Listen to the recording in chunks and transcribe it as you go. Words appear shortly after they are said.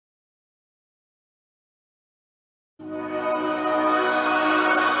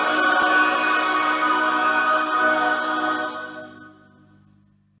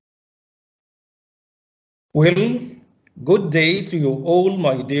Well, good day to you all,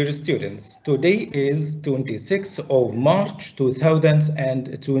 my dear students. Today is 26th of March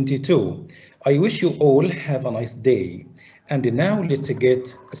 2022. I wish you all have a nice day. And now let's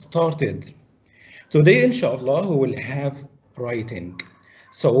get started. Today, inshallah, we will have writing.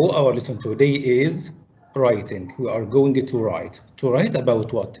 So our lesson today is writing. We are going to write. To write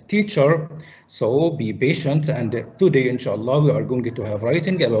about what? Teacher. So be patient, and today, inshallah, we are going to have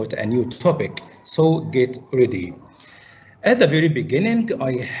writing about a new topic. So get ready. At the very beginning,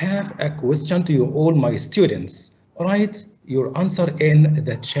 I have a question to you all, my students. Write your answer in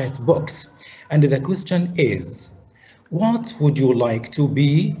the chat box. And the question is, what would you like to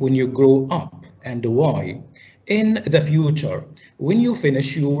be when you grow up and why? In the future, when you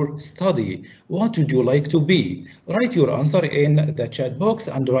finish your study, what would you like to be? Write your answer in the chat box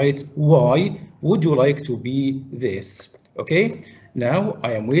and write why would you like to be this. Okay, now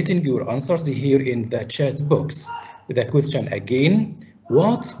I am waiting your answers here in the chat box. The question again,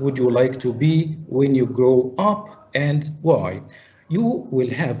 what would you like to be when you grow up and why? You will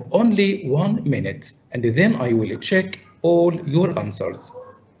have only 1 minute and then I will check all your answers.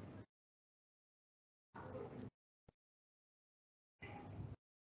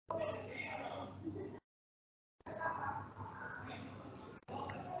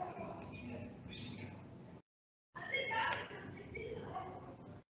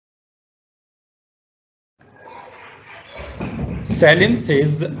 Salim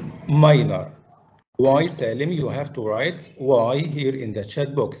says minor. Why, Salim? You have to write why here in the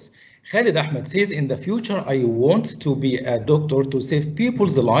chat box. Khalid Ahmed says, in the future, I want to be a doctor to save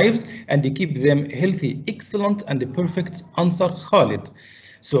people's lives and keep them healthy. Excellent and perfect answer, Khalid.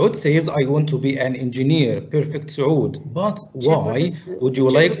 Saud says, I want to be an engineer. Perfect, Saud. But why would you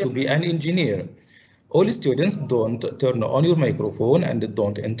like to be an engineer? All students, don't turn on your microphone and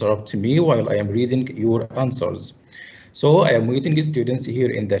don't interrupt me while I am reading your answers. So I am waiting students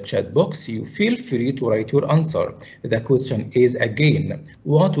here in the chat box. You feel free to write your answer. The question is again,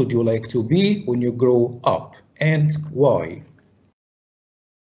 what would you like to be when you grow up and why?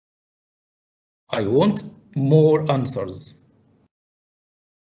 I want more answers.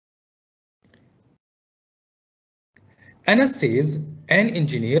 Anna says, an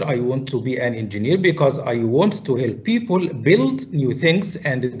engineer. I want to be an engineer because I want to help people build new things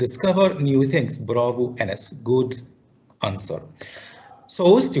and discover new things. Bravo, Anas. Good answer.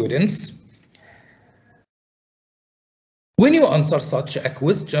 So students, when you answer such a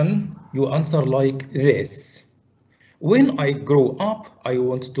question, you answer like this. When I grow up, I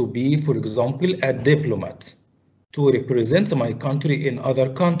want to be, for example, a diplomat to represent my country in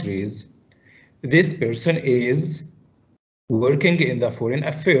other countries. This person is working in the foreign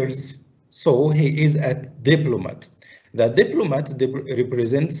affairs, so he is a diplomat. The diplomat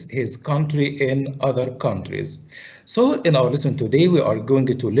represents his country in other countries. So in our lesson today, we are going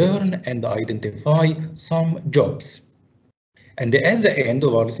to learn and identify some jobs. And at the end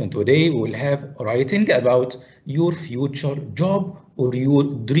of our lesson today, we will have writing about your future job or your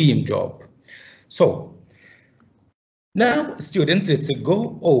dream job. So now, students, let's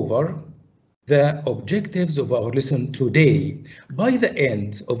go over the objectives of our lesson today. By the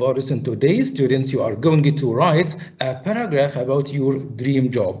end of our lesson today, students, you are going to write a paragraph about your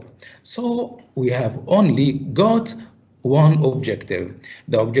dream job. So we have only got one objective.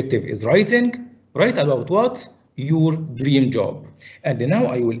 The objective is writing. Write about what? Your dream job. And now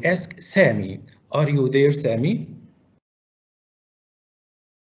I will ask Sami. Are you there, Sami?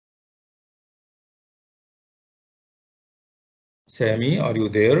 Sami, are you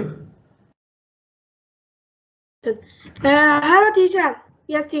there? Hello, teacher.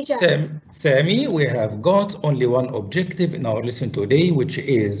 Yes, teacher. Sami, we have got only one objective in our lesson today, which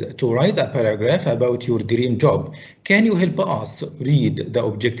is to write a paragraph about your dream job. Can you help us read the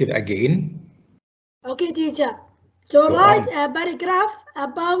objective again? Okay, teacher. So write a paragraph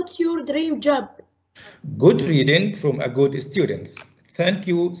about your dream job. Good reading from a good student. Thank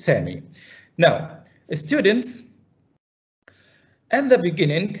you, Sami. Now, students, at the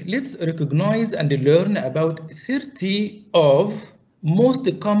beginning, let's recognize and learn about 30 of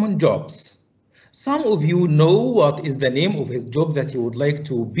most common jobs. Some of you know what is the name of his job that he would like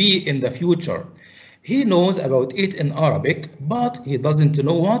to be in the future. He knows about it in Arabic, but he doesn't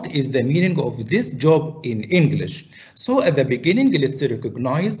know what is the meaning of this job in English. So at the beginning, let's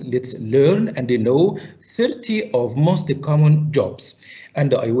recognize, let's learn and know 30 of most common jobs.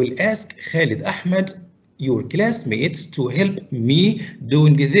 And I will ask Khalid Ahmed, your classmate, to help me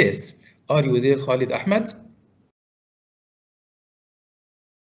doing this. Are you there, Khalid Ahmed?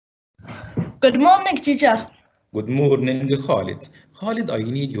 Good morning, teacher. Good morning, Khalid. Khalid, I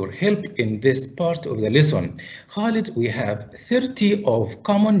need your help in this part of the lesson. Khalid, we have 30 of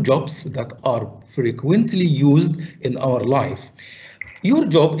common jobs that are frequently used in our life. Your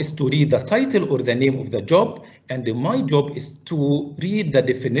job is to read the title or the name of the job, and my job is to read the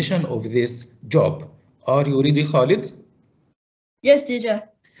definition of this job. Are you ready, Khalid? Yes, teacher.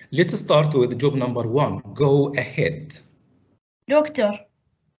 Let's start with job number 1. Go ahead. Doctor.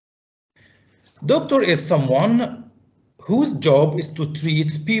 Doctor is someone whose job is to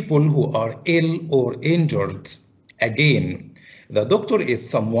treat people who are ill or injured. Again, the doctor is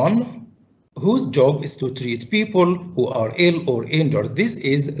someone whose job is to treat people who are ill or injured. This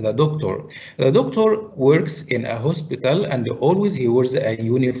is the doctor. The doctor works in a hospital and always he wears a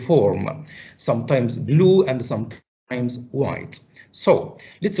uniform, sometimes blue and sometimes white. So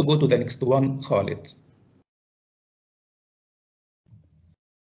let's go to the next one, Khalid.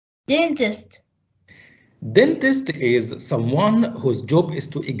 Dentist. Dentist is someone whose job is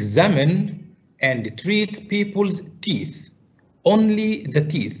to examine and treat people's teeth, only the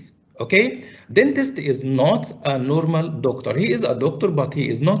teeth, okay? Dentist is not a normal doctor. He is a doctor, but he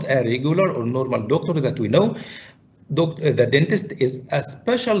is not a regular or normal doctor that we know. The dentist is a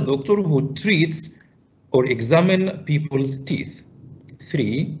special doctor who treats or examine people's teeth.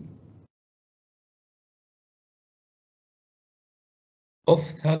 3.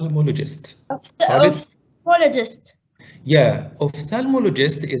 Ophthalmologist. Ophthalmologist. Yeah,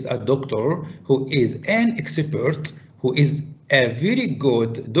 ophthalmologist is a doctor who is an expert, who is a very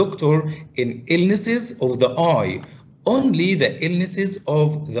good doctor in illnesses of the eye, only the illnesses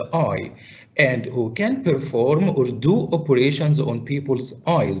of the eye, and who can perform or do operations on people's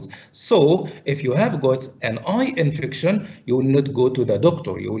eyes. So if you have got an eye infection, you will not go to the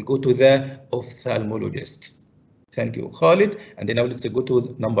doctor, you will go to the ophthalmologist. Thank you, Khalid. And then now let's go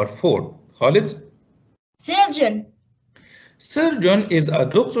to number 4. Khalid? Surgeon. Surgeon is a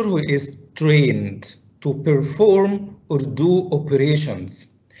doctor who is trained to perform or do operations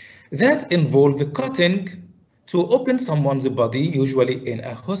that involve cutting to open someone's body, usually in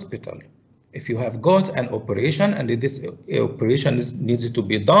a hospital. If you have got an operation and this operation needs to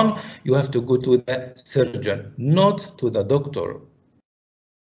be done, you have to go to the surgeon, not to the doctor.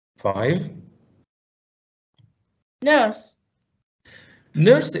 5. Nurse.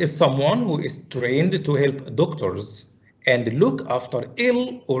 Nurse is someone who is trained to help doctors and look after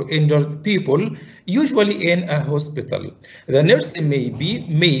ill or injured people, usually in a hospital. The nurse may be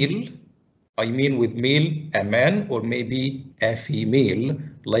male, I mean with male, a man, or maybe a female,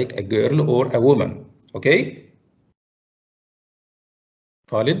 like a girl or a woman, okay?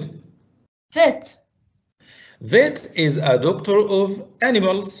 Khalid? Vet. Vet is a doctor of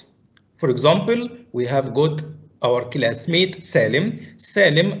animals. For example, we have got our classmate Salim.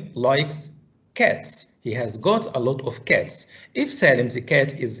 Salim likes cats. He has got a lot of cats. If Salim's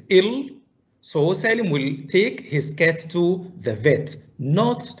cat is ill, so Salim will take his cat to the vet,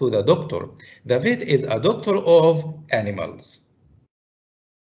 not to the doctor. The vet is a doctor of animals.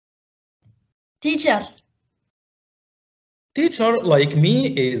 Teacher. Teacher, like me,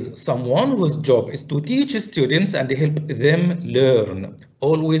 is someone whose job is to teach students and help them learn,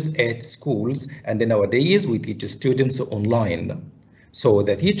 always at schools, and nowadays we teach students online. So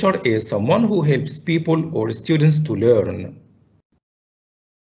the teacher is someone who helps people or students to learn.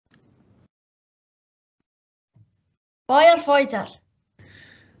 Firefighter.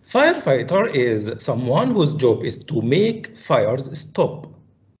 Firefighter is someone whose job is to make fires stop.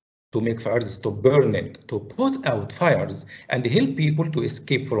 To make fires stop burning, to put out fires and help people to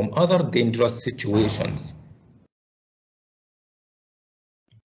escape from other dangerous situations.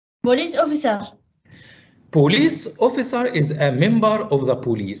 Police officer. Police officer is a member of the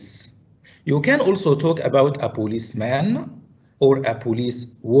police. You can also talk about a policeman or a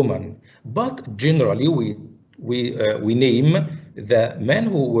policewoman, but generally we name the man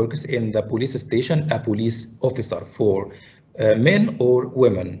who works in the police station a police officer for men or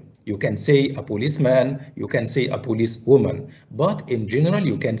women. You can say a policeman, you can say a policewoman, but in general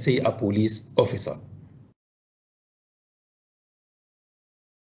you can say a police officer.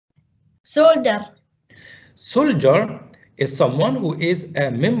 Soldier. Soldier is someone who is a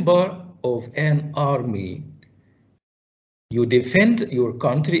member of an army. You defend your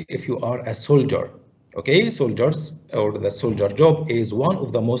country if you are a soldier. Okay, soldiers or the soldier job is one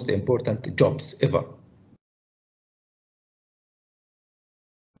of the most important jobs ever.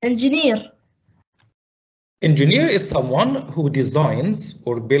 Engineer. Engineer is someone who designs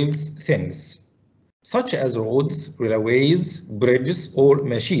or builds things, such as roads, railways, bridges, or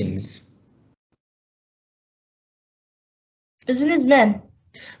machines. Businessman.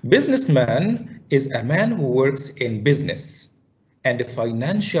 Businessman is a man who works in business and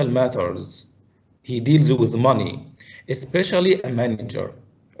financial matters. He deals with money, especially a manager.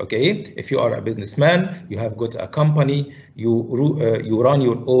 Okay, if you are a businessman, you have got a company, you run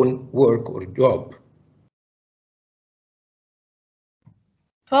your own work or job.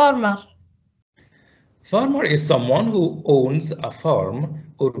 Farmer. Farmer is someone who owns a farm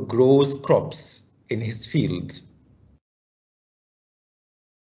or grows crops in his field.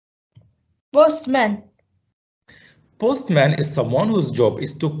 Postman. Postman is someone whose job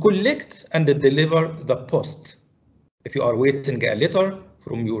is to collect and deliver the post. If you are waiting a letter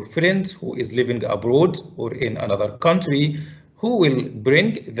from your friend who is living abroad or in another country, who will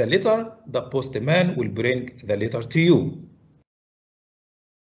bring the letter? The postman will bring the letter to you.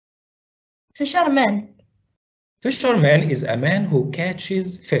 Fisherman. Fisherman is a man who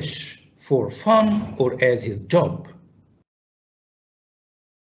catches fish for fun or as his job.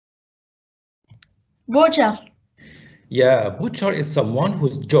 Butcher. Yeah, butcher is someone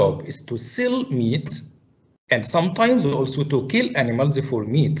whose job is to sell meat and sometimes also to kill animals for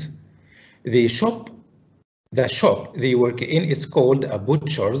meat. The shop they work in is called a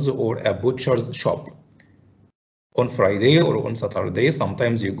butcher's or a butcher's shop. On Friday or on Saturday,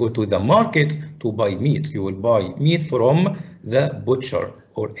 sometimes you go to the market to buy meat. You will buy meat from the butcher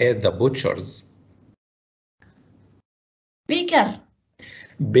or at the butcher's. Baker.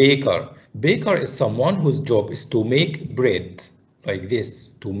 Baker is someone whose job is to make bread, like this,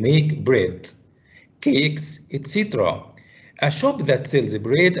 to make bread, cakes, etc. A shop that sells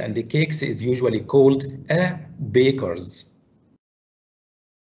bread and the cakes is usually called a baker's.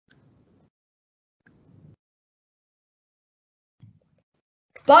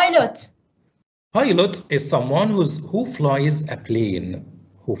 Pilot. Pilot is someone who flies a plane.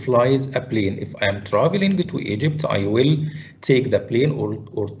 If I am traveling to Egypt, I will take the plane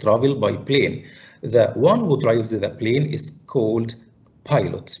or travel by plane. The one who drives the plane is called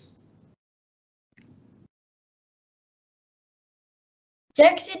pilot.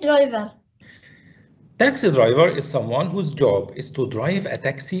 Taxi driver. Taxi driver is someone whose job is to drive a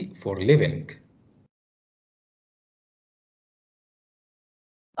taxi for living.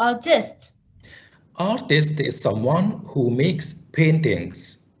 Artist. Artist is someone who makes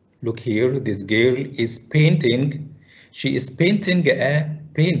paintings. Look here, this girl is painting. She is painting a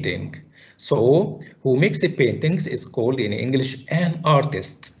painting. So, who makes paintings is called in English an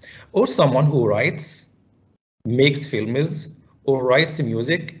artist, or someone who writes, makes films, or writes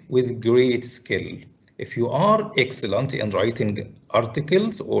music with great skill. If you are excellent in writing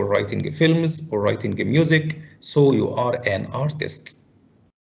articles or writing films or writing music, so you are an artist.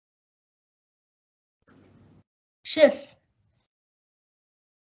 Chef.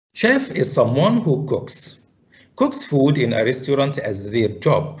 Chef is someone who cooks food in a restaurant as their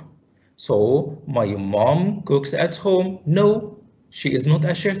job. So my mom cooks at home. No, she is not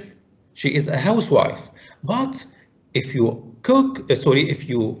a chef. She is a housewife. But if you if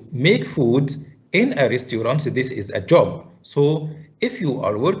you make food in a restaurant, this is a job. So if you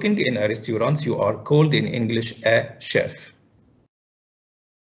are working in a restaurant, you are called in English a chef.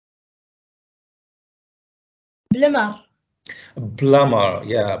 Plumber. Plumber,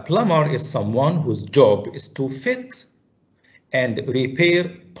 yeah, plumber is someone whose job is to fit and repair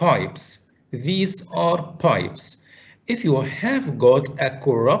pipes. These are pipes. If you have got a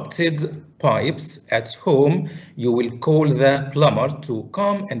corrupted pipes at home, you will call the plumber to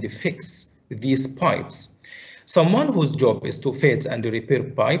come and fix these pipes. Someone whose job is to fit and repair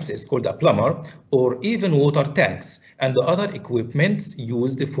pipes is called a plumber, or even water tanks and other equipment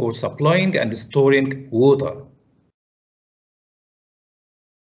used for supplying and storing water.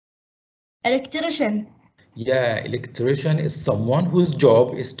 Electrician. Yeah, electrician is someone whose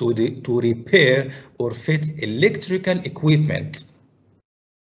job is to repair or fit electrical equipment.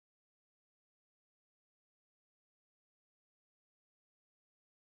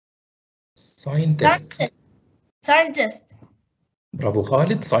 Scientist. Scientist. Bravo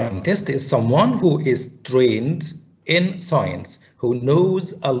Khalid. Scientist is someone who is trained in science, who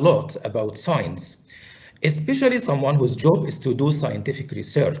knows a lot about science, especially someone whose job is to do scientific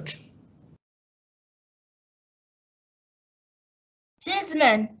research.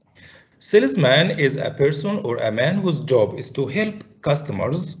 Salesman. Salesman is a person or a man whose job is to help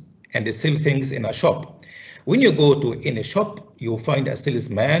customers and sell things in a shop. When you go to any shop, you find a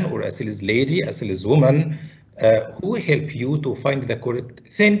salesman or a sales lady, a saleswoman who help you to find the correct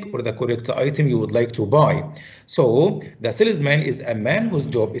thing or the correct item you would like to buy. So the salesman is a man whose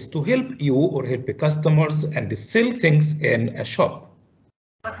job is to help you or help customers and sell things in a shop.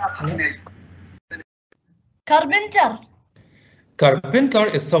 Carpenter. Carpenter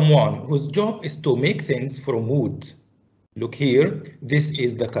is someone whose job is to make things from wood. Look here, this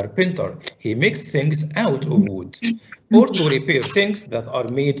is the carpenter. He makes things out of wood or to repair things that are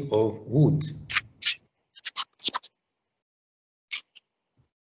made of wood.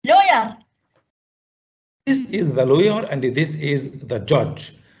 Lawyer. This is the lawyer and this is the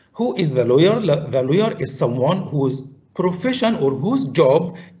judge. Who is the lawyer? The lawyer is someone whose profession or whose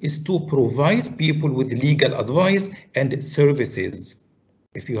job is to provide people with legal advice and services.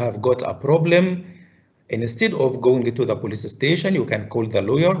 If you have got a problem, instead of going to the police station, you can call the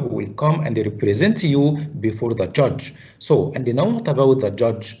lawyer who will come and represent you before the judge. So, and now what about the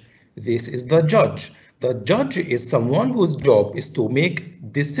judge? This is the judge. The judge is someone whose job is to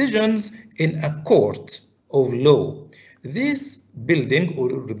make decisions in a court of law. This building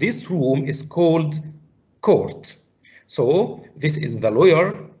or this room is called court. So this is the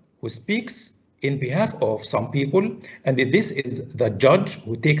lawyer who speaks in behalf of some people, and this is the judge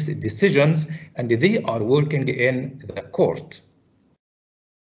who takes decisions, and they are working in the court.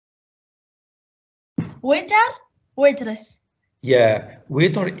 Waiter. Waitress. Yeah,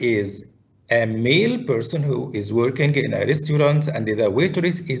 waiter is a male person who is working in a restaurant, and the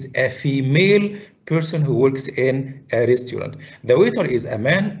waitress is a female person who works in a restaurant. The waiter is a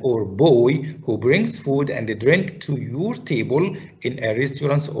man or boy who brings food and drink to your table in a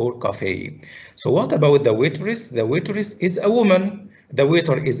restaurant or cafe. So what about the waitress? The waitress is a woman. The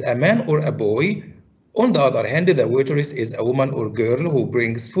waiter is a man or a boy. On the other hand, the waitress is a woman or girl who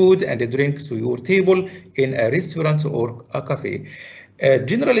brings food and drink to your table in a restaurant or a cafe.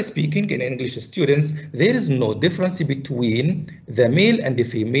 Generally speaking, in English students, there is no difference between the male and the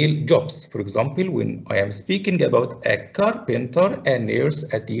female jobs. For example, when I am speaking about a carpenter, a nurse,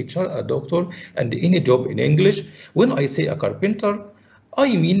 a teacher, a doctor, and any job in English, when I say a carpenter,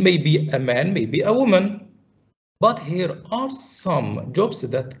 I mean maybe a man, maybe a woman. But here are some jobs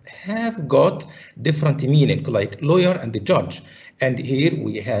that have got different meaning, like lawyer and the judge. And here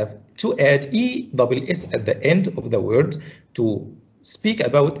we have to add ESS at the end of the word to speak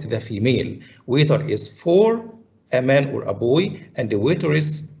about the female. Waiter is for a man or a boy, and the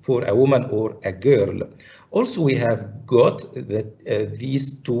waitress for a woman or a girl. Also, we have got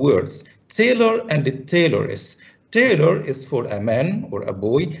these two words, tailor and the tailoress. Tailor is for a man or a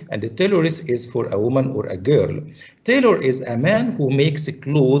boy, and the tailoress is for a woman or a girl. Tailor is a man who makes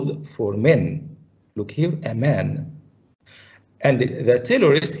clothes for men. Look here, a man. And the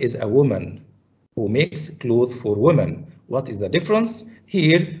tailoress is a woman who makes clothes for women. What is the difference?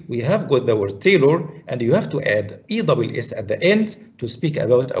 Here we have got the word tailor, and you have to add ESS at the end to speak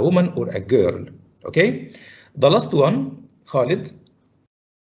about a woman or a girl. Okay? The last one, Khalid.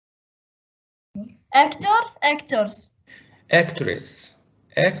 Actor. Actors. Actress.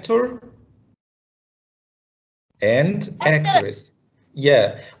 Actor and actress.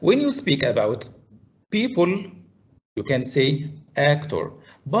 Yeah, when you speak about people, you can say actor.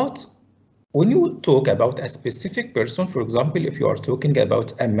 But when you talk about a specific person, for example, if you are talking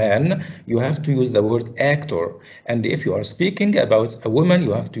about a man, you have to use the word actor. And if you are speaking about a woman,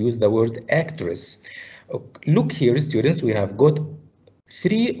 you have to use the word actress. Look here, students, we have got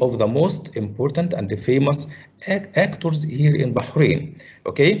three of the most important and famous actors here in Bahrain.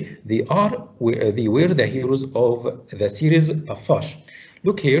 Okay, they were the heroes of the series Tafash.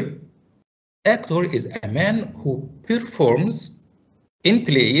 Look here, actor is a man who performs in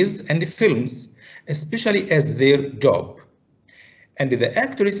plays and films, especially as their job. And the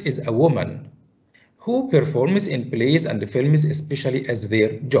actress is a woman who performs in plays and films, especially as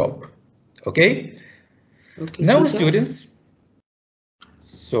their job. Okay? Now, teacher. Students.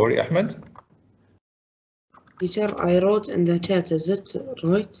 Sorry, Ahmed. Teacher, I wrote in the chat, is it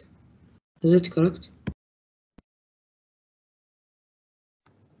right? Is it correct?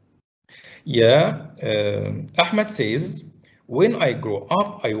 Yeah, Ahmed says, when I grow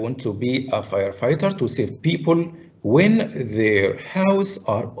up, I want to be a firefighter to save people when their house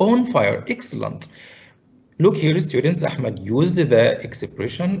are on fire. Excellent. Look here, students, Ahmed used the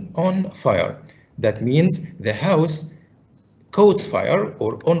expression on fire. That means the house caught fire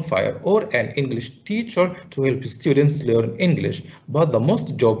or on fire, or an English teacher to help students learn English. But the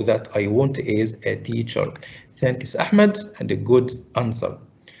most job that I want is a teacher. Thanks, Ahmed, and a good answer.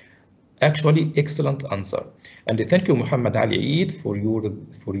 Actually, excellent answer. And thank you, Muhammad Ali Eid, for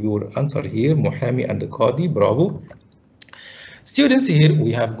your answer here, Muhami and Qadi, bravo. Students, here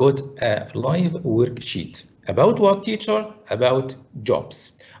we have got a live worksheet. About what, teacher? About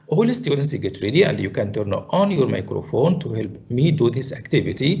jobs. All students get ready, and you can turn on your microphone to help me do this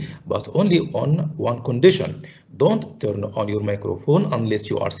activity, but only on one condition. Don't turn on your microphone unless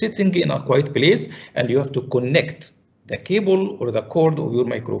you are sitting in a quiet place and you have to connect the cable or the cord of your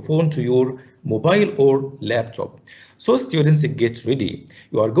microphone to your mobile or laptop. So students, get ready.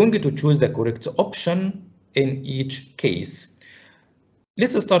 You are going to choose the correct option in each case.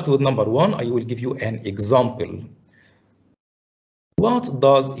 Let's start with number 1. I will give you an example. What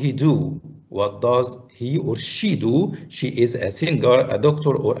does he do? What does he or she do? She is a singer, a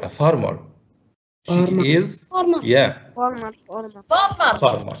doctor, or a farmer. Farmer. She is, Farmer. yeah, Farmer.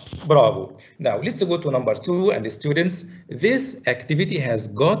 farmer. Bravo. Now let's go to number 2, and students, this activity has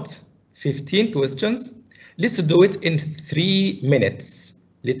got 15 questions. Let's do it in 3 minutes.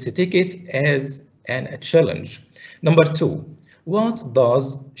 Let's take it as a challenge. Number 2, what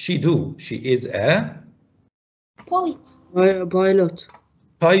does she do? She is a Pilot.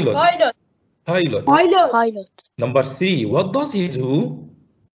 Pilot. pilot. Pilot. Number 3, what does he do?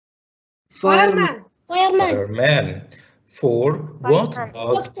 Fireman. Fireman. 4, what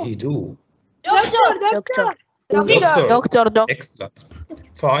does he do? Doctor. Doctor. Excellent.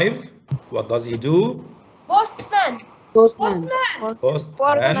 5, what does he do? Postman. Postman.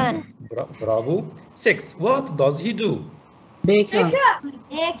 Postman. Bravo. 6, what does he do? Baker.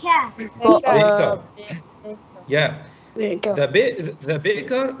 Baker. Yeah. The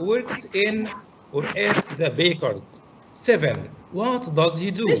baker works in or at the baker's. 7, what does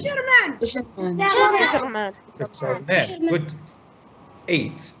he do? Fisherman. Fisherman. Good.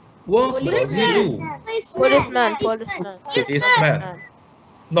 8, what does he do? Policeman. Policeman.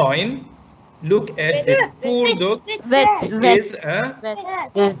 9, look at this poor dog. Vet. Is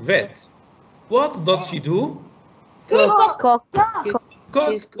a vet. What does she do? Cook. Cook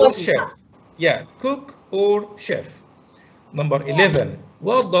or chef? Yeah, cook or chef. Number 11,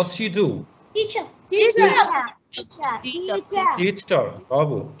 what does she do? Teacher. Teacher.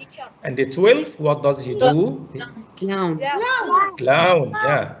 Bravo. And the 12, what does he do? Clown. Clown.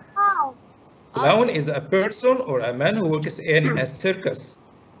 Yeah. Clown is a person or a man who works in a circus.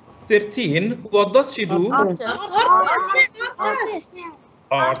 13, what does she do?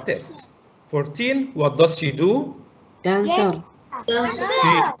 Artist. 14, what does she do? Dancer.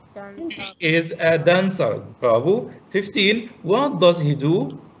 She is a dancer. Bravo. 15, what does he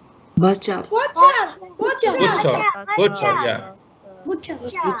do? Butcher. Butcher. Yeah. Butcher.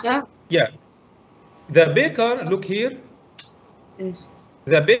 Yeah. The baker, look here. Yes.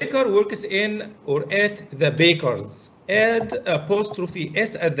 The baker works in or at the baker's. Add apostrophe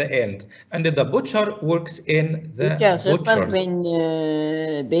S at the end. And the butcher works in the شو الفرق butcher's. بين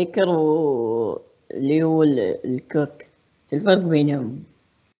بيكر واللي هو الكوك؟ شو الفرق بينهم؟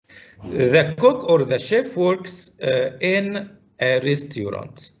 The cook or the chef works in a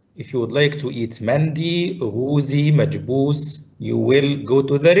restaurant. If you would like to eat mandi, ghuzi, majboos, you will go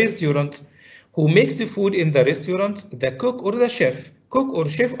to the restaurant. Who makes the food in the restaurant? The cook or the chef. Cook or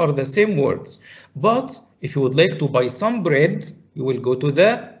chef are the same words. But if you would like to buy some bread, you will go to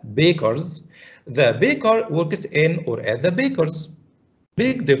the baker's. The baker works in or at the baker's.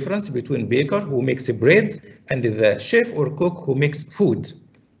 Big difference between baker who makes bread and the chef or cook who makes food.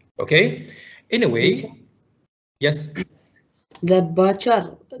 Okay? Anyway, yes? The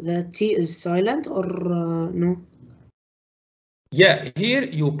butcher, the T is silent or no? Yeah, here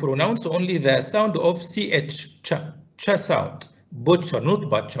you pronounce only the sound of CH, cha sound. Butcher, not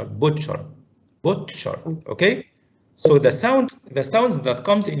butcher, butcher. Butcher, okay? So the sounds that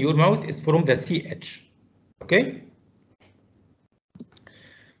comes in your mouth is from the CH, okay?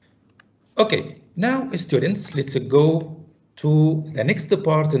 Okay, now students, let's go to the next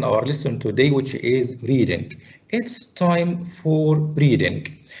part in our lesson today, which is reading. It's time for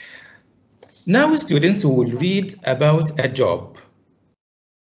reading. Now students will read about a job.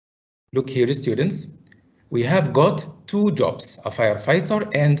 Look here students, we have got 2 jobs, a firefighter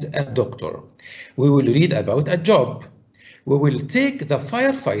and a doctor. We will read about a job. We will take the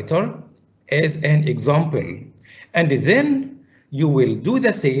firefighter as an example, and then you will do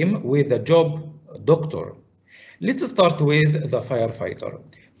the same with the job doctor. Let's start with the firefighter.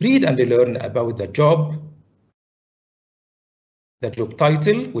 Read and learn about the job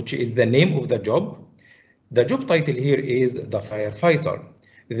title, which is the name of the job. The job title here is the firefighter.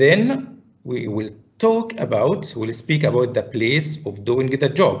 Then we will speak about the place of doing the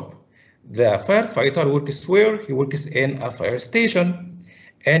job. The firefighter works where? He works in a fire station,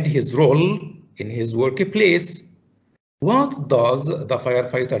 and his role in his workplace. What does the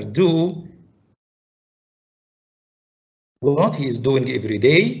firefighter do? What he is doing every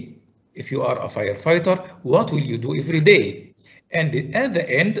day? If you are a firefighter, what will you do every day? And at the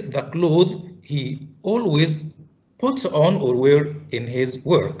end, the clothes he always puts on or wear in his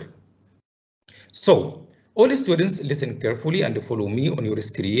work. So All students listen carefully and follow me on your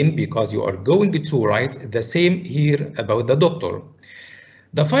screen because you are going to write the same here about the doctor.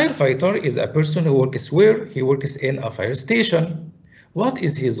 The firefighter is a person who works where? He works in a fire station. What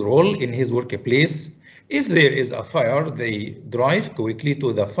is his role in his workplace? If there is a fire, they drive quickly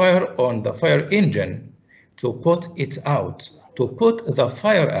to the fire on the fire engine to put it out, to put the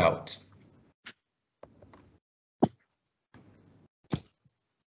fire out.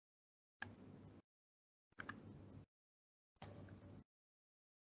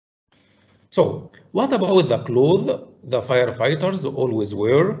 So, what about the clothes the firefighters always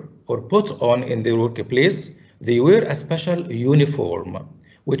wear or put on in their workplace? They wear a special uniform,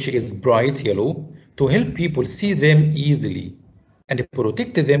 which is bright yellow, to help people see them easily and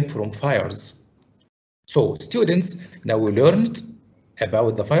protect them from fires. So, students, now we learned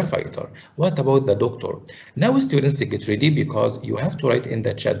about the firefighter. What about the doctor? Now, students, get ready because you have to write in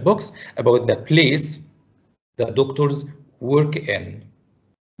the chat box about the place the doctors work in.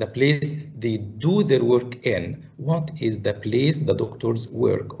 The place they do their work in. What is the place the doctors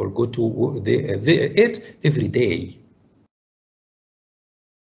work or go to it every day?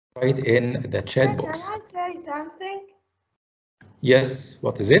 Write in the chat box. Can I say something? Yes,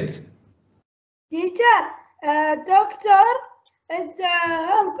 what is it? Teacher, doctor is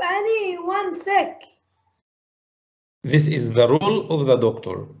help anyone sick. This is the role of the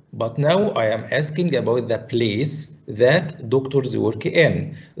doctor, but now I am asking about the place that doctors work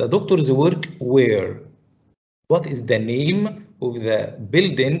in. The doctors work where? What is the name of the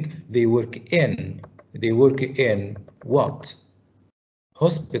building they work in? They work in what?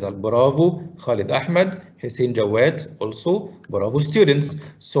 Hospital. Bravo, Khalid Ahmed, Hussein Jawad, also bravo students.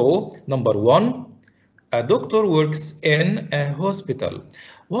 So number one, a doctor works in a hospital.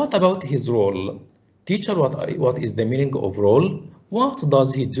 What about his role? Teacher, what is the meaning of role? What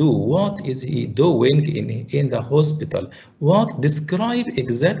does he do? What is he doing in the hospital? What describe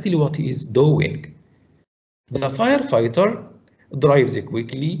exactly what he is doing? The firefighter drives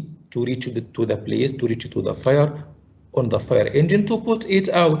quickly to reach to the place, to reach to the fire on the fire engine to put it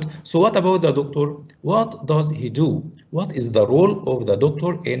out. So what about the doctor? What does he do? What is the role of the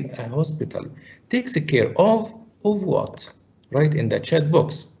doctor in a hospital? Takes care of what? Write in the chat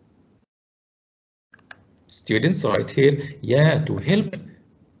box. Students, right here, yeah, to help,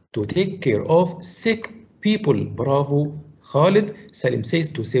 to take care of sick people. Bravo, Khalid. Salim says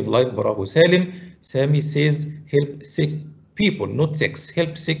to save life. Bravo, Salim. Sami says help sick people, not sex.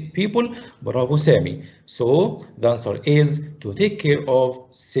 Help sick people. Bravo, Sami. So the answer is to take care of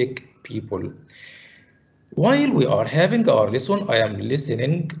sick people. While we are having our lesson, I am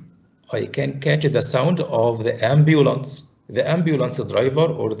listening. I can catch the sound of the ambulance. The ambulance driver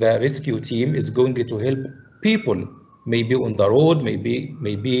or the rescue team is going to help people, maybe on the road,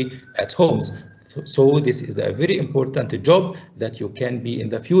 maybe at homes. So this is a very important job that you can be in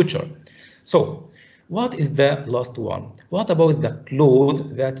the future. So what is the last one? What about the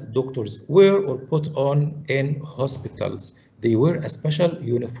clothes that doctors wear or put on in hospitals? They wear a special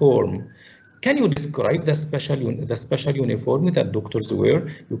uniform. Can you describe the special uniform that doctors wear?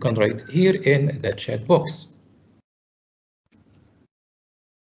 You can write here in the chat box.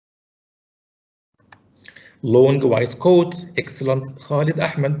 Long white coat. Excellent, Khalid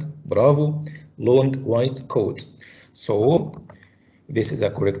Ahmed. Bravo. Long white coat. So this is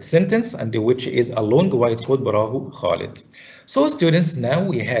a correct sentence, and which is a long white coat. Bravo, Khalid. So students, now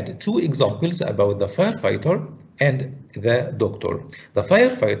we had two examples about the firefighter and the doctor. The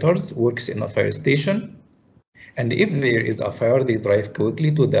firefighters works in a fire station, and if there is a fire, they drive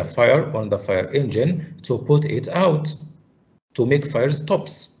quickly to the fire on the fire engine to put it out, to make fire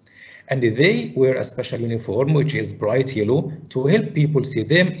stops. And they wear a special uniform, which is bright yellow, to help people see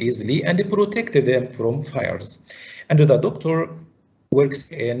them easily and protect them from fires. And the doctor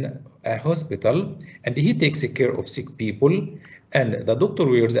works in a hospital, and he takes care of sick people, and the doctor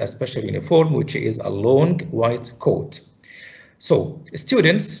wears a special uniform, which is a long white coat. So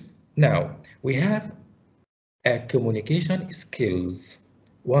students, now we have a communication skills.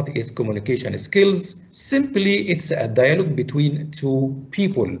 What is communication skills? Simply, it's a dialogue between two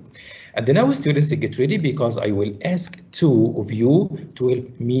people. And now students, get ready because I will ask two of you to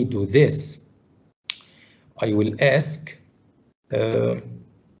help me do this. I will ask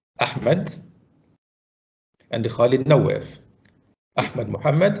Ahmed and Khalid Nawaf. Ahmed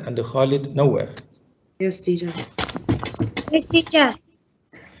Muhammad and Khalid Nawaf. Yes, teacher. Yes, teacher.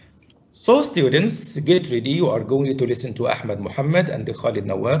 So students, get ready. You are going to listen to Ahmed Muhammad and Khalid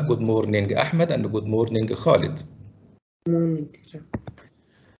Nawaf. Good morning, Ahmed, and good morning, Khalid. Good morning, teacher.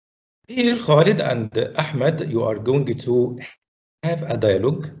 Here, Khalid and Ahmed, you are going to have a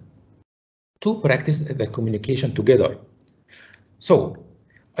dialogue to practice the communication together. So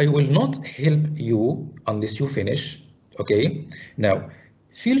I will not help you unless you finish. Okay, now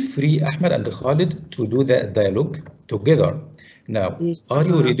feel free, Ahmed and Khalid, to do the dialogue together. Now, are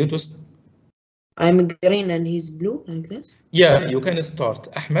you ready to? I'm green and he's blue, like this? Yeah, you can start,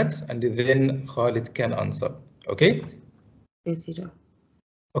 Ahmed, and then Khalid can answer. Okay? Yes, teacher.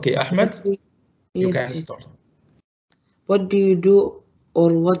 Okay, Ahmed, you Yes, can teacher. start. What do you do,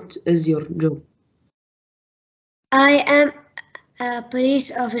 or what is your job? I am a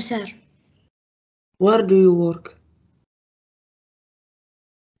police officer. Where do you work?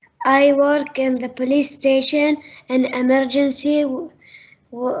 I work in the police station. In emergency,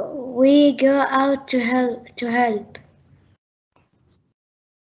 we go out to help.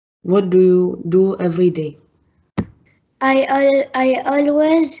 What do you do every day? I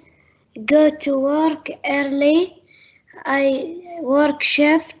always go to work early. I work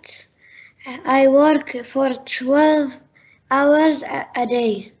shifts. I work for 12 hours a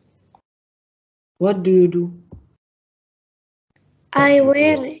day. What do you do? I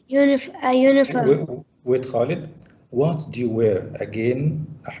wear a uniform. Wait, Khalid. What do you wear again,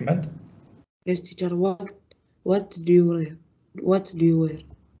 Ahmed? Yes, teacher. What do you wear? What do you wear?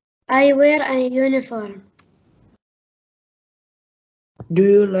 I wear a uniform. Do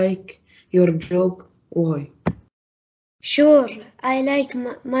you like your job? Why? Sure, I like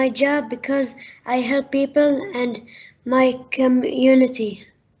my job because I help people and my community.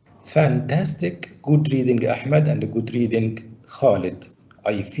 Fantastic. Good reading, Ahmed, and good reading, Khalid.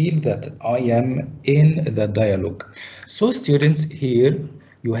 I feel that I am in the dialogue. So students, here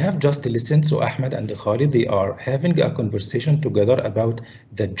you have just listened to Ahmed and Khalid. They are having a conversation together about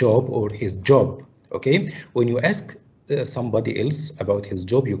the job or his job. Okay, when you ask somebody else about his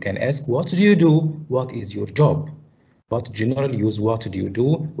job, you can ask, what do you do? What is your job? But generally use what do you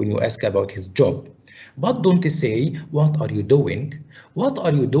do when you ask about his job. But don't say, what are you doing? What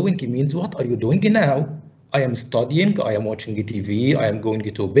are you doing means, what are you doing now? I am studying, I am watching TV, I am going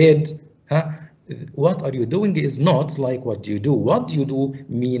to bed. Huh? What are you doing is not like what do you do. What do you do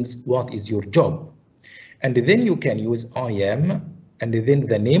means what is your job. And then you can use I am and then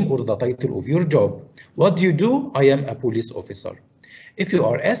the name or the title of your job. What do you do? I am a police officer. If you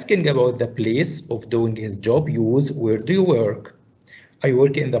are asking about the place of doing his job, use where do you work? I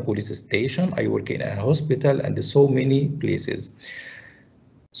work in the police station, I work in a hospital, and so many places.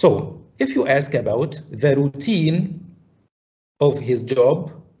 So if you ask about the routine of his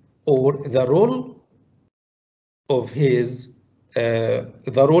job or the role of his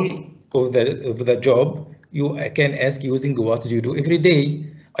the role of the job, you can ask using what do you do every day.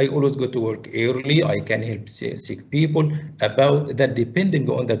 I always go to work early. I can help sick people. About that, depending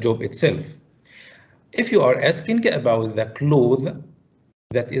on the job itself. If you are asking about the clothes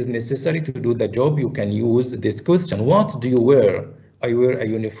that is necessary to do the job, you can use this question. What do you wear? I wear a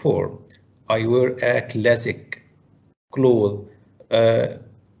uniform. I wear a classic clothes. I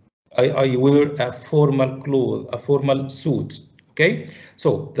wear a formal clothes, a formal suit. Okay,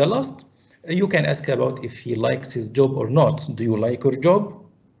 so the last, you can ask about if he likes his job or not. Do you like your job?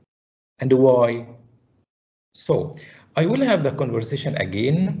 And why? So I will have the conversation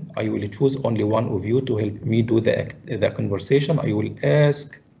again. I will choose only one of you to help me do the conversation. I will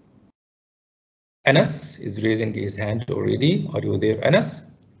ask. Anas is raising his hand already. Are you there, Anas?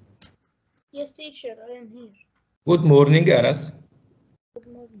 Yes, teacher, I am here. Good morning, Anas. Good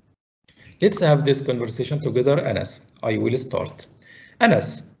morning. Let's have this conversation together, Anas. I will start.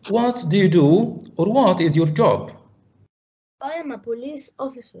 Anas, what do you do or what is your job? I am a police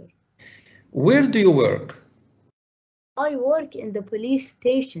officer. Where do you work? I work in the police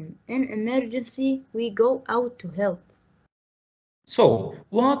station. In emergency, we go out to help. So,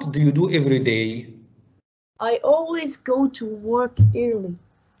 what do you do every day? I always go to work early.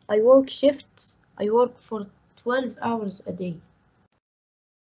 I work shifts. I work for 12 hours a day.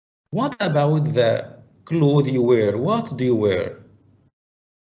 What about the clothes you wear? What do you wear?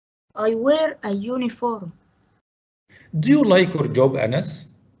 I wear a uniform. Do you like your job, Anas?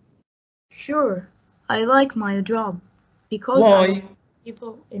 Sure, I like my job because I help Why?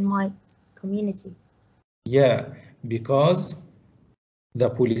 people in my community. Yeah, because the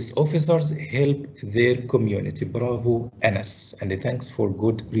police officers help their community. Bravo, Anas, and thanks for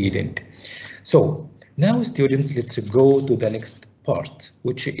good reading. So now students, let's go to the next part,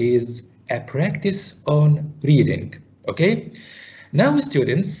 which is a practice on reading. Okay, now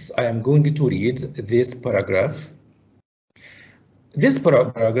students, I am going to read this paragraph. This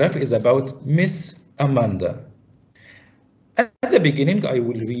paragraph is about Miss Amanda. At the beginning, I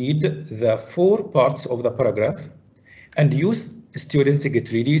will read the 4 parts of the paragraph, and you students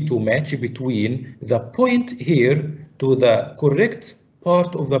get ready to match between the point here to the correct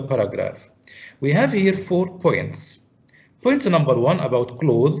part of the paragraph. We have here 4 points. Point number 1 about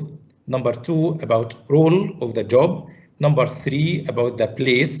clothes, number 2 about role of the job, number 3 about the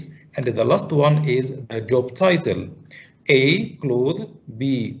place, and the last one is the job title. A, clothes,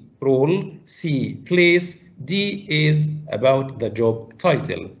 B, role, C, place, D is about the job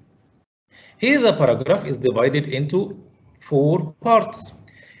title. Here the paragraph is divided into 4 parts.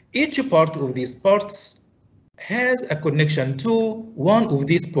 Each part of these parts has a connection to one of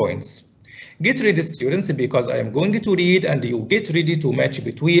these points. Get ready, students, because I am going to read and you get ready to match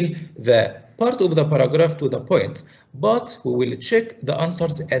between the part of the paragraph to the point, but we will check the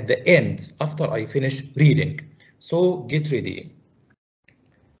answers at the end after I finish reading. So get ready.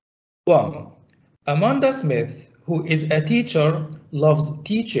 1. Amanda Smith, who is a teacher, loves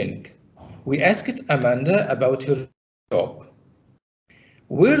teaching. We asked Amanda about her job.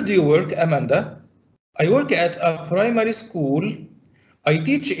 Where do you work, Amanda? I work at a primary school. I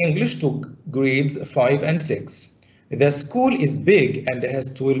teach English to grades 5 and 6. The school is big and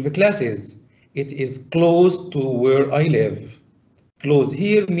has 12 classes. It is close to where I live. Close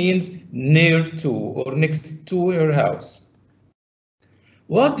here means near to or next to her house.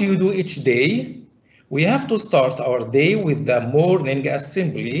 What do you do each day? We have to start our day with the morning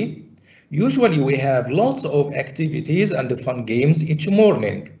assembly. Usually we have lots of activities and fun games each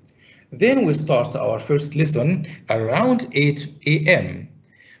morning. Then we start our first lesson around 8 a.m.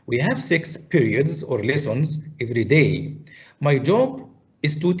 We have 6 periods or lessons every day. My job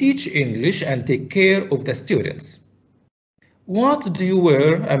is to teach English and take care of the students. What do you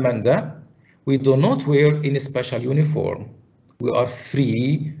wear, Amanda? We do not wear any special uniform. We are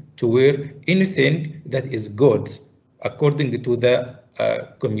free to wear anything that is good according to the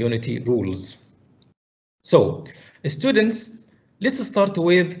community rules. So, students, let's start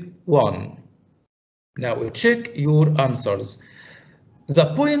with 1. Now check your answers.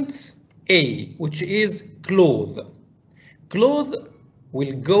 The point A, which is clothes. Clothes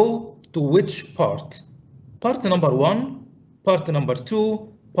will go to which part? Part number 1, part number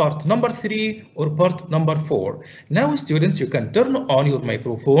 2, part number 3, or part number 4. Now, students, you can turn on your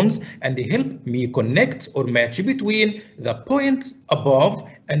microphones and help me connect or match between the point above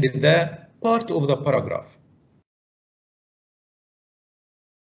and the part of the paragraph.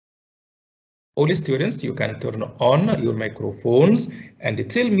 All students, you can turn on your microphones and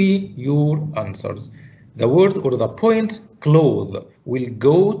tell me your answers. The word or the point clothes will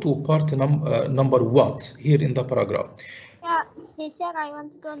go to part number what here in the paragraph? Yeah, teacher, I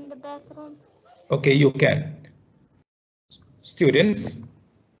want to go in the bathroom. Okay, you can. Students?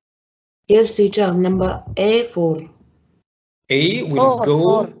 Yes, teacher. Number A4. A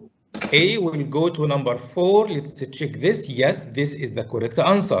will go to number 4. Let's check this. Yes, this is the correct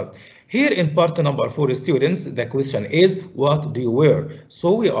answer. Here in part number 4, students, the question is, what do you wear?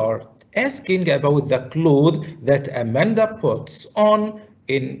 So we are asking about the clothes that Amanda puts on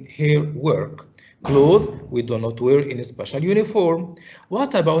in her work. Clothes, we do not wear any special uniform.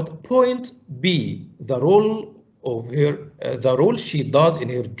 What about point B, the role of her, the role she does in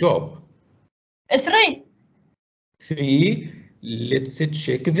her job? 3. 3. Let's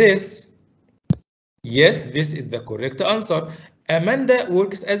check this. Yes, this is the correct answer. Amanda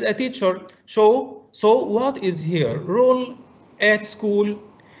works as a teacher. So what is her role at school?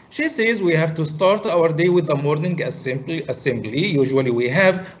 She says we have to start our day with the morning assembly. Usually we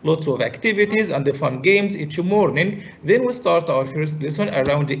have lots of activities and fun games each morning. Then we start our first lesson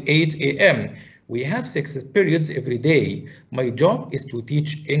around 8 a.m. We have 6 periods every day. My job is to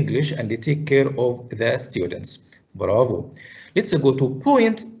teach English and take care of the students. Bravo. Let's go to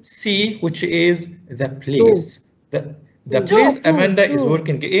point C, which is the place. The place Amanda is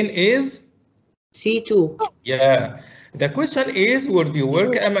working in is? C2. Yeah. The question is, where do you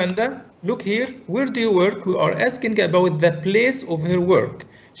work, Amanda? Look here, where do you work? We are asking about the place of her work.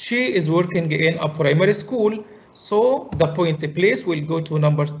 She is working in a primary school, so the point place will go to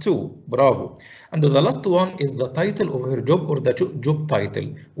number 2. Bravo. And the last one is the title of her job or the job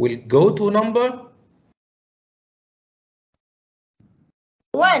title will go to number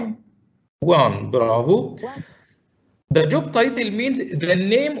 1. 1. Bravo. The job title means the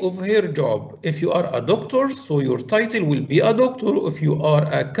name of her job. If you are a doctor, so your title will be a doctor. If you are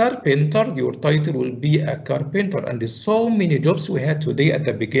a carpenter, your title will be a carpenter. And there's so many jobs we had today at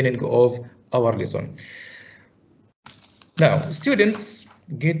the beginning of our lesson. Now, students,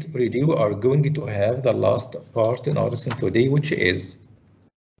 get ready. We are going to have the last part in our lesson today, which is,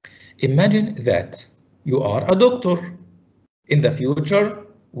 imagine that you are a doctor. In the future,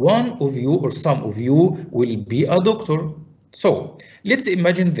 one of you or some of you will be a doctor. So let's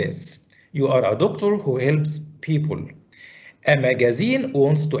imagine this. You are a doctor who helps people. A magazine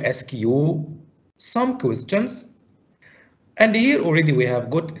wants to ask you some questions. And here already we have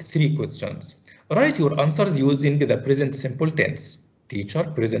got 3 questions. Write your answers using the present simple tense. Teacher,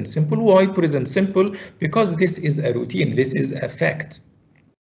 present simple. Why present simple? Because this is a routine. This is a fact.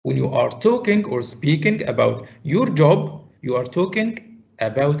 When you are talking or speaking about your job, you are talking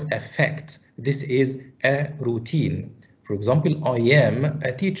about a fact. This is a routine. For example, I am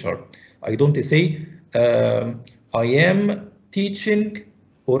a teacher. I don't say I am teaching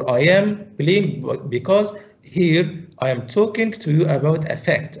or I am playing, because here I am talking to you about a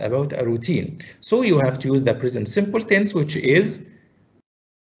fact, about a routine. So you have to use the present simple tense, which is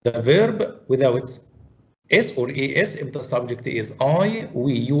the verb without S or AS if the subject is I,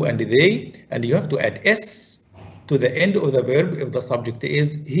 we, you, and they, and you have to add S to the end of the verb if the subject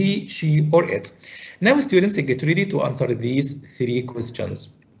is he, she, or it. Now students, get ready to answer these 3 questions.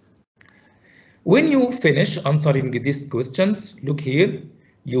 When you finish answering these questions, look here,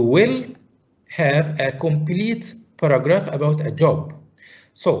 you will have a complete paragraph about a job.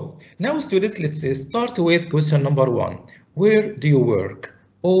 So now students, let's start with question number 1. Where do you work?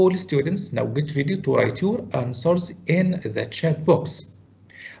 All students, now get ready to write your answers in the chat box.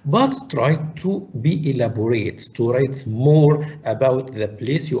 But try to be elaborate, to write more about the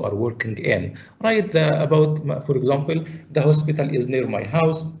place you are working in. Write for example, the hospital is near my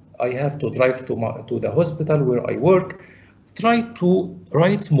house. I have to drive to the hospital where I work. Try to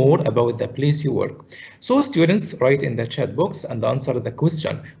write more about the place you work. So students, write in the chat box and answer the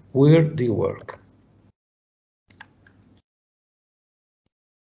question, where do you work?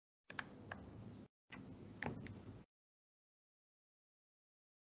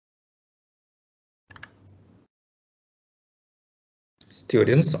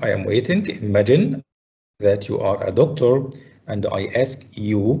 Students, I am waiting. Imagine that you are a doctor and I ask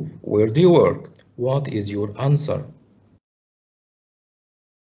you, where do you work? What is your answer?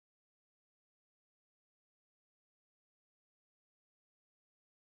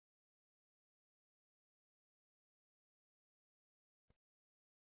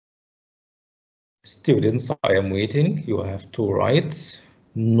 Students, I am waiting. You have to write.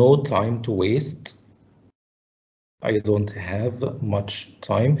 No time to waste. I don't have much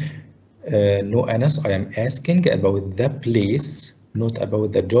time. No, Anas, I am asking about the place, not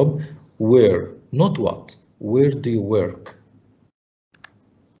about the job. Where, not what. Where do you work?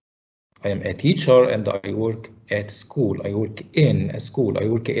 I am a teacher and I work at school. I work in a school. I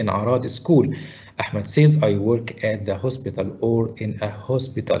work in Arad school. Ahmed says I work at the hospital or in a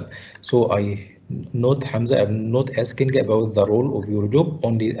hospital. So Hamza, I'm not asking about the role of your job,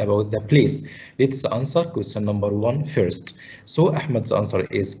 only about the place. Let's answer question number 1 first. So Ahmed's answer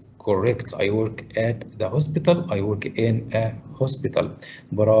is correct. I work at the hospital. I work in a hospital.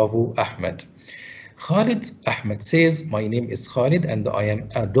 Bravo, Ahmed. Khalid Ahmed says, my name is Khalid and I am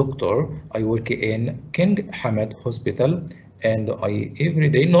a doctor. I work in King Hamad Hospital and I every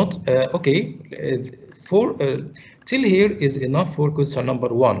day not, okay, till here is enough for question number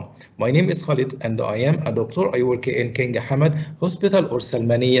 1. My name is Khalid and I am a doctor. I work in King Hamad Hospital or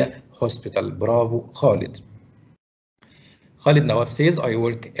Salmaniya Hospital. Bravo, Khalid. Khalid Nawaf says, I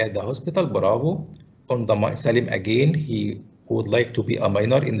work at the hospital. Bravo. On the Salim again, he would like to be a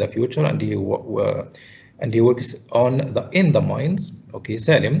miner in the future and he works in the mines. Okay,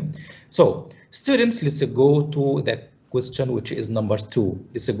 Salim. So students, let's go to the question which is number 2.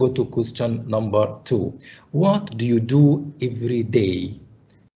 Let's go to question number 2. What do you do every day?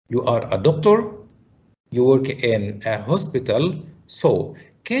 You are a doctor. You work in a hospital. So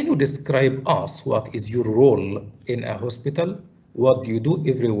can you describe us what is your role in a hospital? What do you do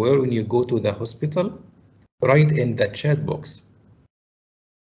everywhere when you go to the hospital? Write in the chat box.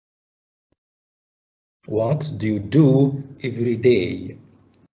 What do you do every day?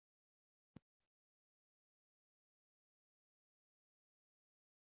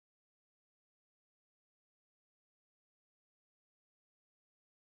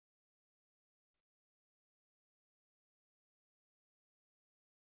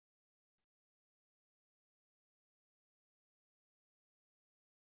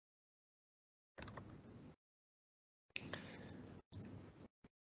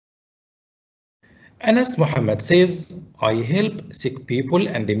 Anas Muhammad says, I help sick people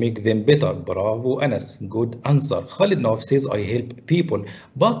and make them better. Bravo, Anas. Good answer. Khalid Nawaf says, I help people,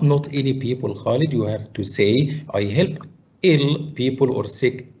 but not any people. Khalid, you have to say, I help ill people or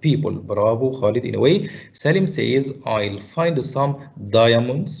sick people. Bravo, Khalid. Anyway, Salim says, I'll find some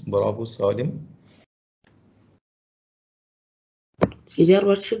diamonds. Bravo, Salim. Teacher,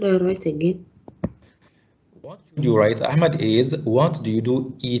 what should I write again? What should you write, Ahmed, is what do you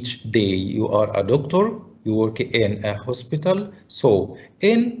do each day? You are a doctor, you work in a hospital. So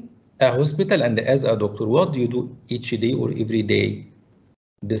in a hospital and as a doctor, what do you do each day or every day?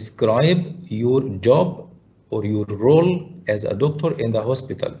 Describe your job or your role as a doctor in the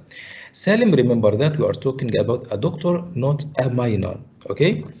hospital. Salim, remember that we are talking about a doctor, not a minor,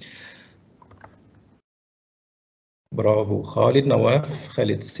 okay? Bravo, Khalid Nawaf.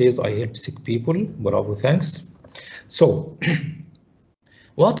 Khalid says, I help sick people. Bravo, thanks. So,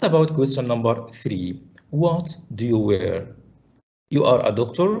 what about question number 3? What do you wear? You are a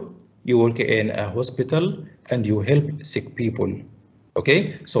doctor, you work in a hospital, and you help sick people.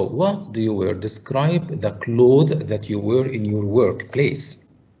 Okay, so what do you wear? Describe the clothes that you wear in your workplace.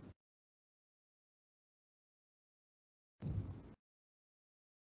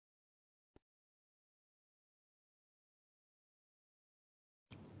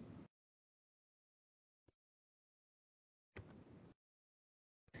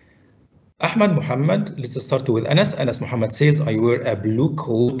 Ahmad Muhammad, let's start with Anas. Anas Muhammad says, I wear a blue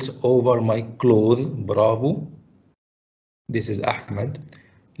coat over my clothes. Bravo. This is Ahmad.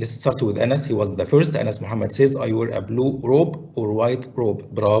 Let's start with Anas. He was the first. Anas Muhammad says, I wear a blue robe or white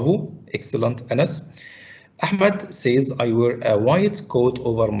robe. Bravo. Excellent, Anas. Ahmad says, I wear a white coat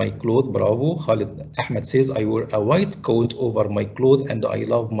over my clothes. Bravo. Khalid Ahmad says, I wear a white coat over my clothes and I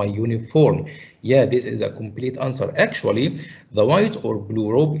love my uniform. Yeah, this is a complete answer. Actually, the white or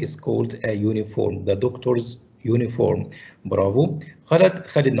blue robe is called a uniform, the doctor's uniform. Bravo.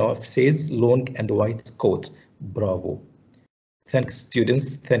 Khalid Nawaf says, long and white coat. Bravo. Thanks,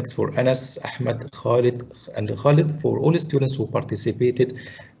 students. Thanks for Anas, Ahmad, Khalid, and Khalid, for all students who participated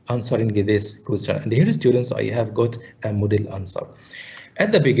answering this question. And here, students, I have got a model answer.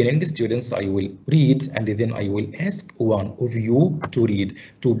 At the beginning, students, I will read and then I will ask one of you to read.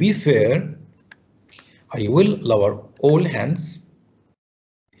 To be fair, I will lower all hands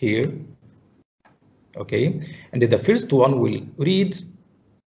here. Okay, and the first one will read.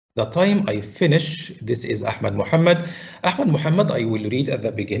 The time I finish, this is Ahmad Muhammad. Ahmad Muhammad, I will read at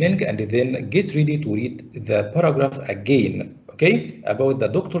the beginning and then get ready to read the paragraph again, okay? About the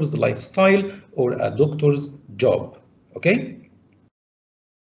doctor's lifestyle or a doctor's job, okay?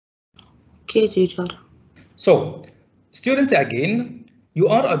 Okay, teacher. So, students, again, you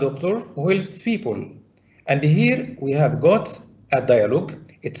are a doctor who helps people. And here we have got a dialogue.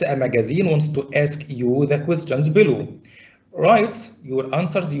 It's a magazine wants to ask you the questions below. Write your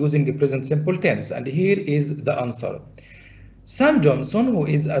answers using the present simple tense, and here is the answer. Sam Johnson, who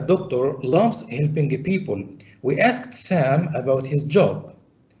is a doctor, loves helping people. We asked Sam about his job.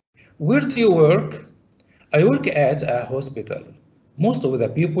 Where do you work? I work at a hospital. Most of the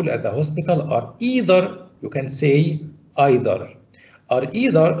people at the hospital are either, you can say either, are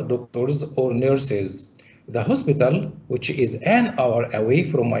either doctors or nurses. The hospital, which is an hour away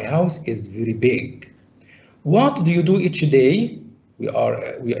from my house, is very big. What do you do each day? We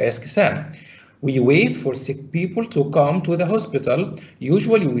ask Sam. We wait for sick people to come to the hospital.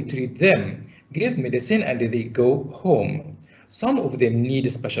 Usually we treat them, give medicine, and they go home. Some of them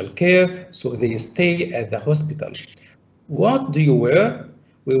need special care, so they stay at the hospital. What do you wear?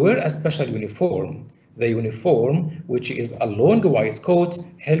 We wear a special uniform. The uniform, which is a long white coat,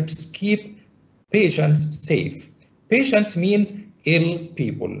 helps keep patients safe. Patients means ill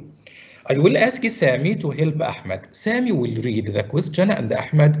people. I will ask Sami to help Ahmed. Sami will read the question and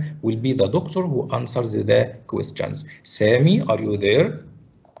Ahmed will be the doctor who answers the questions. Sami, are you there?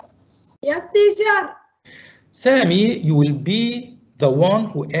 Yes, teacher. Sami, you will be the one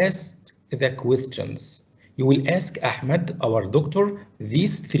who asked the questions. You will ask Ahmed, our doctor,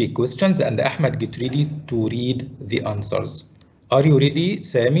 these 3 questions and Ahmed get ready to read the answers. Are you ready,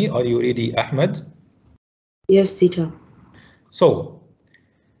 Sami? Are you ready, Ahmed? Yes, teacher. So,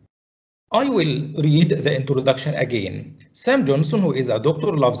 I will read the introduction again. Sam Johnson, who is a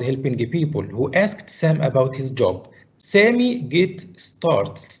doctor, loves helping people, who asked Sam about his job. Sammy, get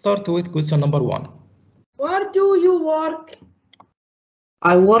start. Start with question number 1. Where do you work?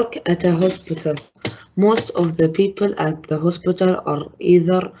 I work at a hospital. Most of the people at the hospital are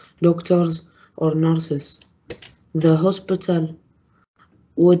either doctors or nurses. The hospital,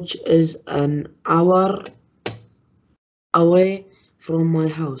 which is an hour away from my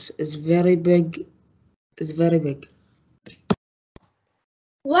house, is very big.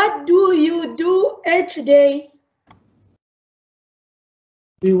 What do you do each day?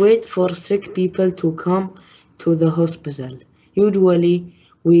 We wait for sick people to come to the hospital. Usually,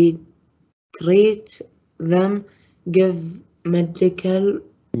 we treat them, give medical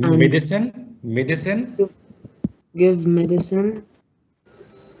and medicine. give medicine,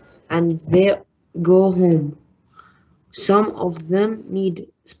 and go home. Some of them need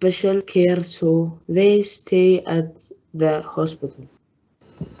special care, so they stay at the hospital.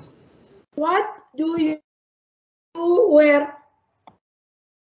 What do you wear?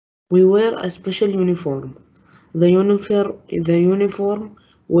 We wear a special uniform. The uniform,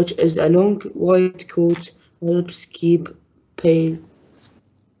 which is a long white coat, helps keep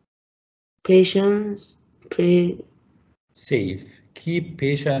patients safe. Keep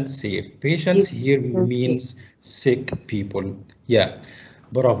patients safe. Patients here means sick people. Yeah.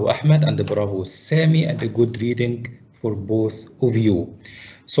 Bravo Ahmed and bravo Sami, and a good reading for both of you.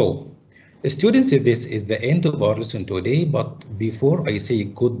 So, students, this is the end of our lesson today, but before I say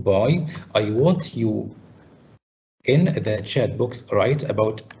goodbye, I want you in the chat box write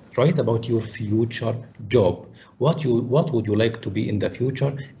about your future job. What would you like to be in the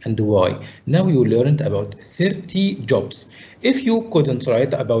future and why? Now you learned about 30 jobs. If you couldn't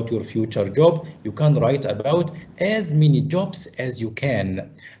write about your future job, you can write about as many jobs as you can.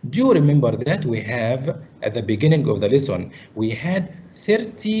 Do you remember that we have at the beginning of the lesson, we had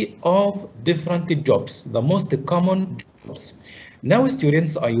 30 of different jobs, the most common jobs. Now,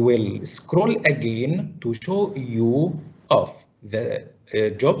 students, I will scroll again to show you off the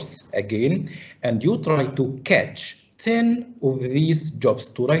jobs again, and you try to catch 10 of these jobs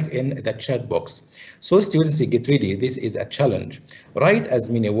to write in the chat box. So students, get ready. This is a challenge. Write as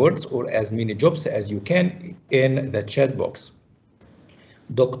many words or as many jobs as you can in the chat box.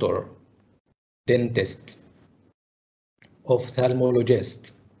 Doctor, dentist,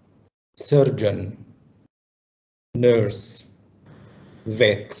 ophthalmologist, surgeon, nurse,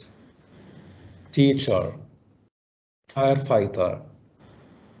 vet, teacher, firefighter,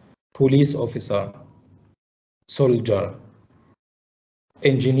 police officer, soldier,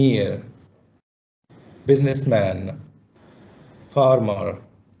 engineer, businessman, farmer,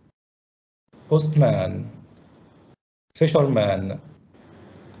 postman, fisherman,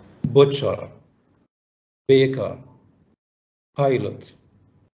 butcher, baker, pilot,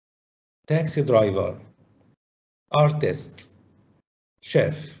 taxi driver, artist,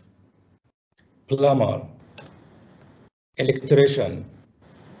 chef, plumber, electrician,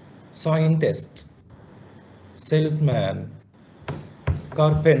 scientist, salesman,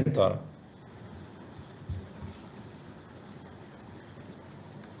 carpenter,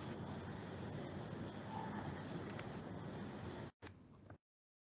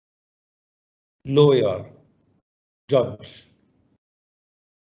 lawyer, judge,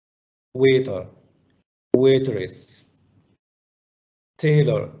 waiter, waitress,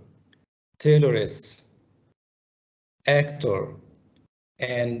 tailor, tailoress, actor,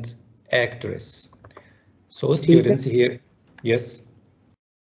 and actress. So students here, yes.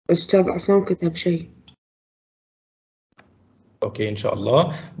 أستاذ عصام كتب شيء. Okay,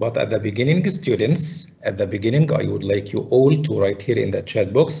 inshallah. But at the beginning, students, I would like you all to write here in the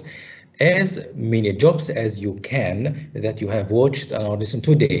chat box as many jobs as you can that you have watched and listened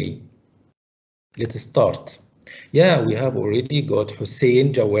today. Let's start. Yeah, we have already got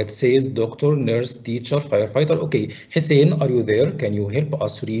Hussein. Jawad says doctor, nurse, teacher, firefighter. Okay, Hussein, are you there? Can you help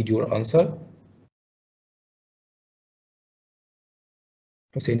us read your answer?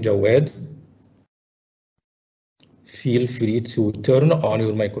 Hussein Jawad. Feel free to turn on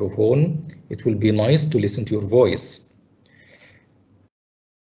your microphone. It will be nice to listen to your voice.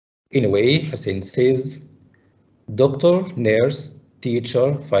 Anyway, Hussein says doctor, nurse,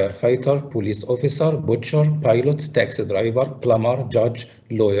 teacher, firefighter, police officer, butcher, pilot, taxi driver, plumber, judge,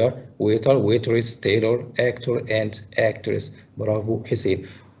 lawyer, waiter, waitress, tailor, actor, and actress. Bravo, Hussein.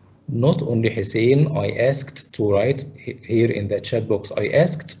 Not only Hussein, I asked to write here in the chat box. I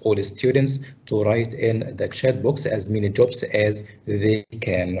asked all students to write in the chat box as many jobs as they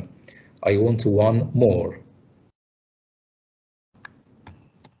can. I want one more.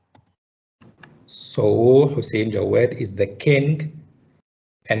 So Hussein Jawad is the king.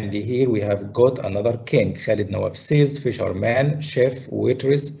 And here we have got another king. Khalid Nawaf says fisherman, chef,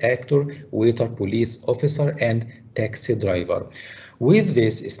 waitress, actor, waiter, police officer, and taxi driver. With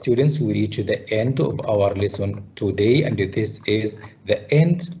this, students, we reach the end of our lesson today, and this is the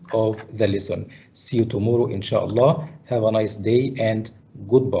end of the lesson. See you tomorrow, inshallah. Have a nice day and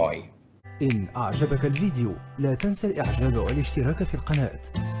goodbye. إن أعجبك الفيديو لا تنسى الإعجاب والاشتراك في القناة.